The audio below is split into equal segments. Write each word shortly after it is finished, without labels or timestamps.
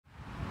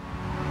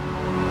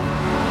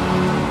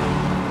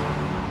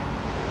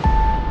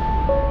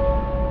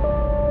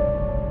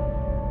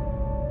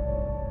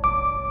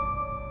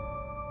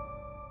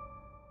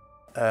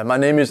My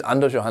name is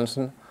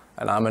Johansen,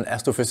 and I'm an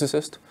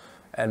astrophysicist,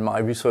 and my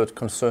research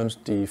concerns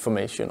the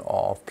formation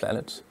of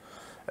planets.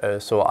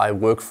 So I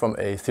work from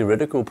a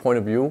theoretical point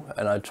of view,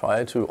 and I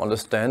try to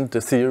understand the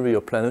theory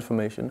of planet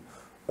formation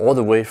all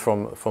the way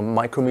from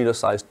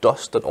micrometer-sized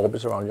dust that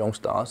orbits around young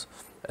stars,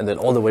 and then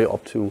all the way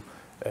up to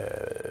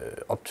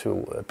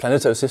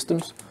planetary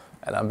systems.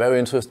 And I'm very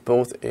interested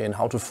both in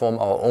how to form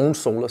our own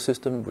solar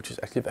system, which is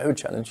actually very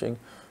challenging,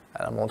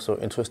 and I'm also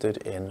interested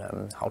in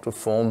how to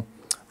form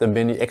the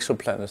many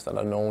exoplanets that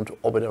are known to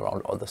orbit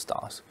around other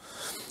stars.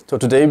 So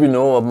today we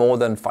know of more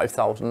than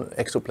 5,000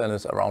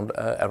 exoplanets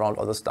around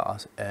other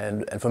stars,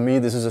 and for me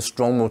this is a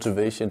strong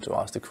motivation to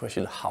ask the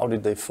question: how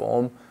did they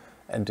form,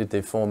 and did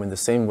they form in the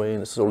same way in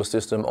the solar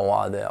system, or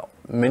are there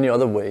many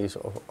other ways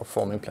of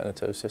forming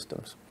planetary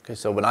systems? Okay,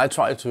 so when I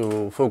try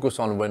to focus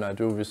on when I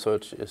do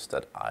research is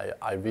that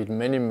I read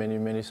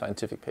many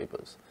scientific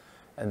papers,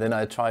 and then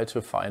I try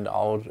to find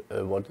out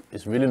what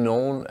is really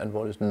known and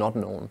what is not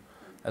known.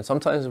 And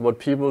sometimes what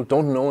people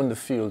don't know in the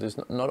field is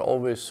not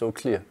always so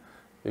clear,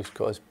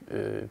 because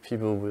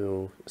people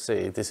will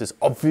say this is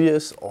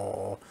obvious,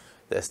 or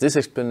there's this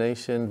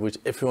explanation which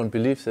everyone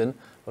believes in,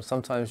 but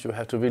sometimes you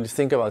have to really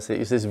think about, say,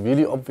 is this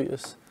really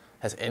obvious?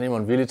 Has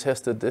anyone really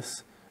tested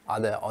this?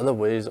 Are there other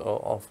ways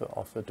of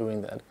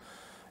doing that?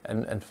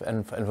 And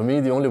for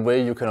me, the only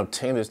way you can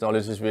obtain this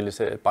knowledge is really,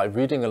 say, by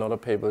reading a lot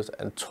of papers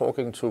and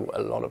talking to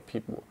a lot of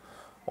people.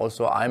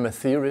 Also, I'm a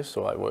theorist,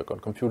 so I work on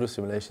computer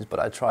simulations, but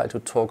I try to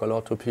talk a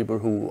lot to people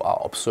who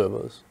are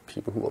observers,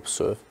 people who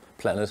observe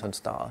planets and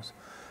stars.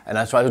 And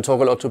I try to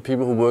talk a lot to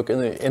people who work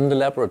in the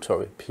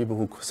laboratory, people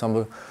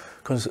who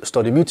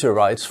study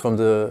meteorites from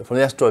the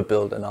asteroid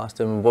belt, and ask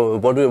them,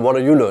 what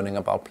are you learning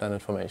about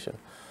planet formation?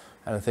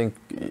 And I think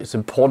it's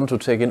important to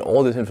take in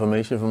all this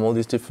information from all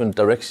these different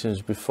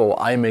directions before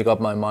I make up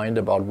my mind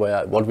about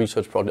what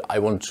research project I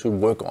want to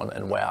work on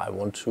and where I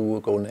want to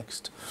go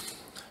next.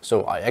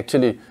 So I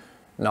actually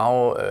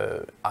now,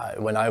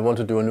 when I want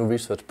to do a new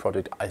research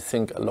project, I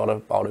think a lot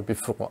about it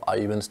before I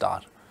even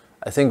start.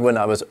 I think when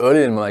I was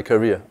early in my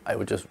career, I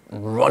would just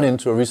run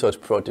into a research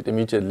project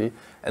immediately,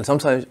 and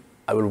sometimes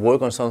I would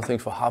work on something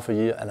for half a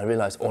year and I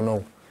realized, oh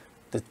no,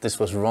 this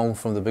was wrong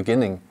from the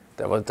beginning.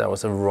 There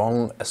was a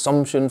wrong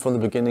assumption from the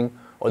beginning,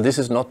 or this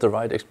is not the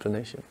right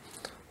explanation.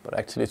 But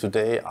actually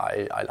today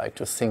I like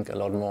to think a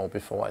lot more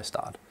before I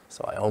start.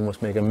 So I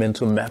almost make a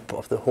mental map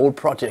of the whole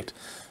project,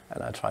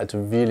 and I try to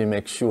really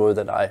make sure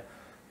that I,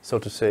 so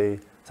to say,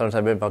 sometimes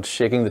I'm about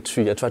shaking the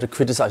tree. I try to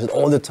criticize it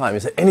all the time.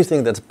 Is there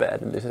anything that's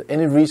bad? Is there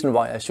any reason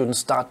why I shouldn't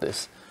start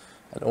this?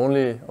 And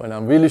only when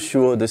I'm really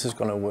sure this is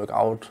going to work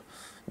out,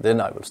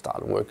 then I will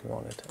start working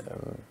on it.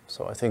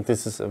 So I think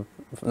this is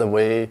the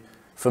way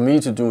for me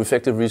to do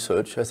effective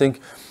research. I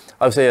think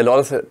I would say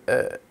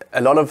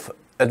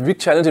a big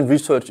challenge in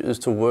research is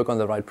to work on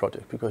the right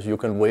project, because you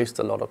can waste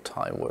a lot of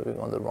time working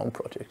on the wrong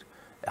project.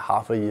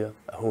 Half a year,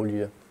 a whole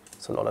year.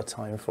 It's a lot of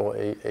time for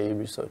a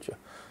researcher.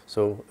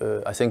 So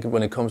I think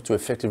when it comes to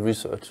effective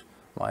research,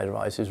 my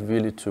advice is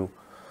really to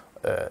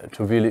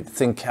really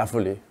think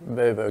carefully,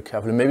 very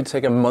carefully. Maybe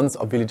take a month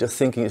of really just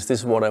thinking, is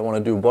this what I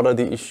want to do? What are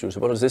the issues?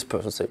 What does this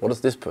person say? What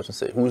does this person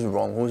say? Who's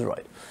wrong? Who's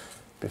right?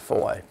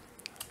 Before I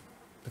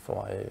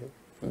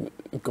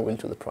go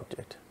into the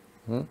project.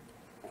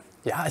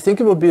 Yeah, I think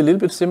it will be a little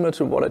bit similar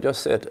to what I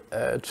just said,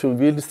 to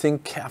really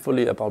think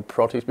carefully about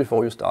projects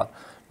before you start.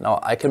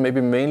 Now, I can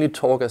maybe mainly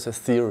talk as a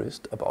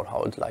theorist about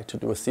how I'd like to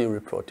do a theory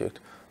project,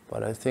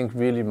 but I think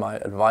really my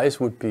advice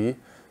would be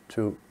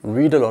to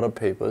read a lot of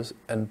papers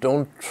and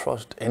don't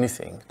trust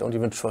anything. Don't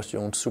even trust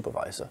your own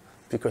supervisor,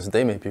 because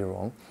they may be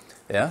wrong.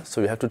 Yeah,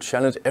 so you have to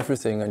challenge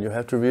everything, and you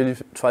have to really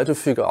try to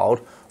figure out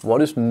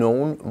what is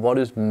known, what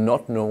is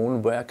not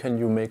known, where can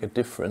you make a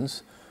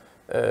difference.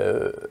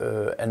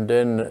 And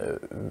then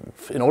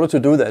in order to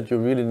do that, you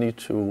really need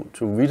to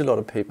read a lot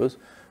of papers,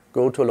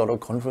 go to a lot of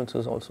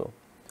conferences also.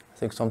 I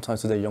think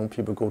sometimes the young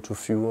people go to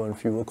fewer and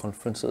fewer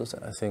conferences,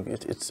 and I think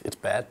it's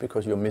bad,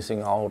 because you're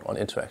missing out on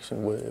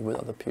interaction with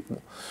other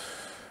people.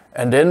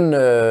 And then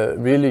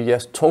really,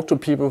 yes, talk to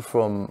people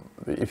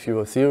if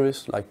you're a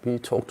theorist like me,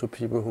 talk to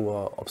people who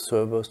are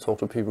observers, talk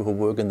to people who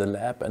work in the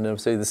lab, and then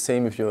say the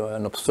same if you're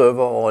an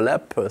observer or a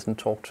lab person,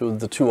 talk to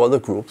the two other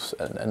groups,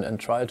 and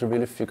try to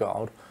really figure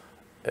out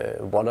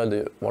what are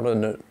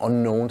the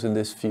unknowns in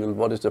this field,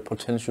 what is the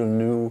potential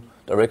new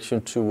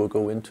direction to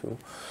go into.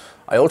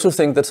 I also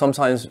think that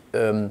sometimes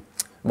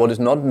what is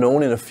not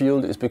known in a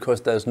field is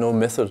because there's no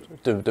method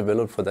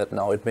developed for that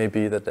now. It may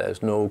be that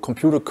there's no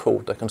computer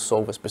code that can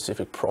solve a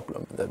specific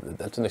problem.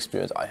 That's an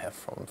experience I have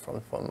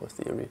from the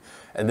theory.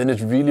 And then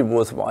it's really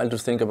worthwhile to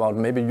think about,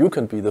 maybe you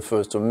can be the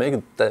first to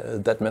make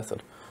that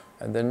method.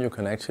 And then you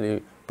can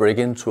actually break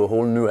into a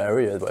whole new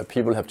area where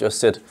people have just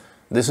said,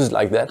 this is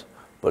like that,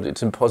 but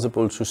it's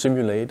impossible to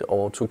simulate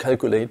or to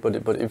calculate. But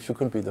if you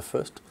can be the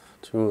first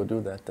to do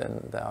that,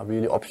 then there are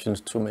really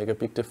options to make a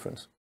big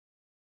difference.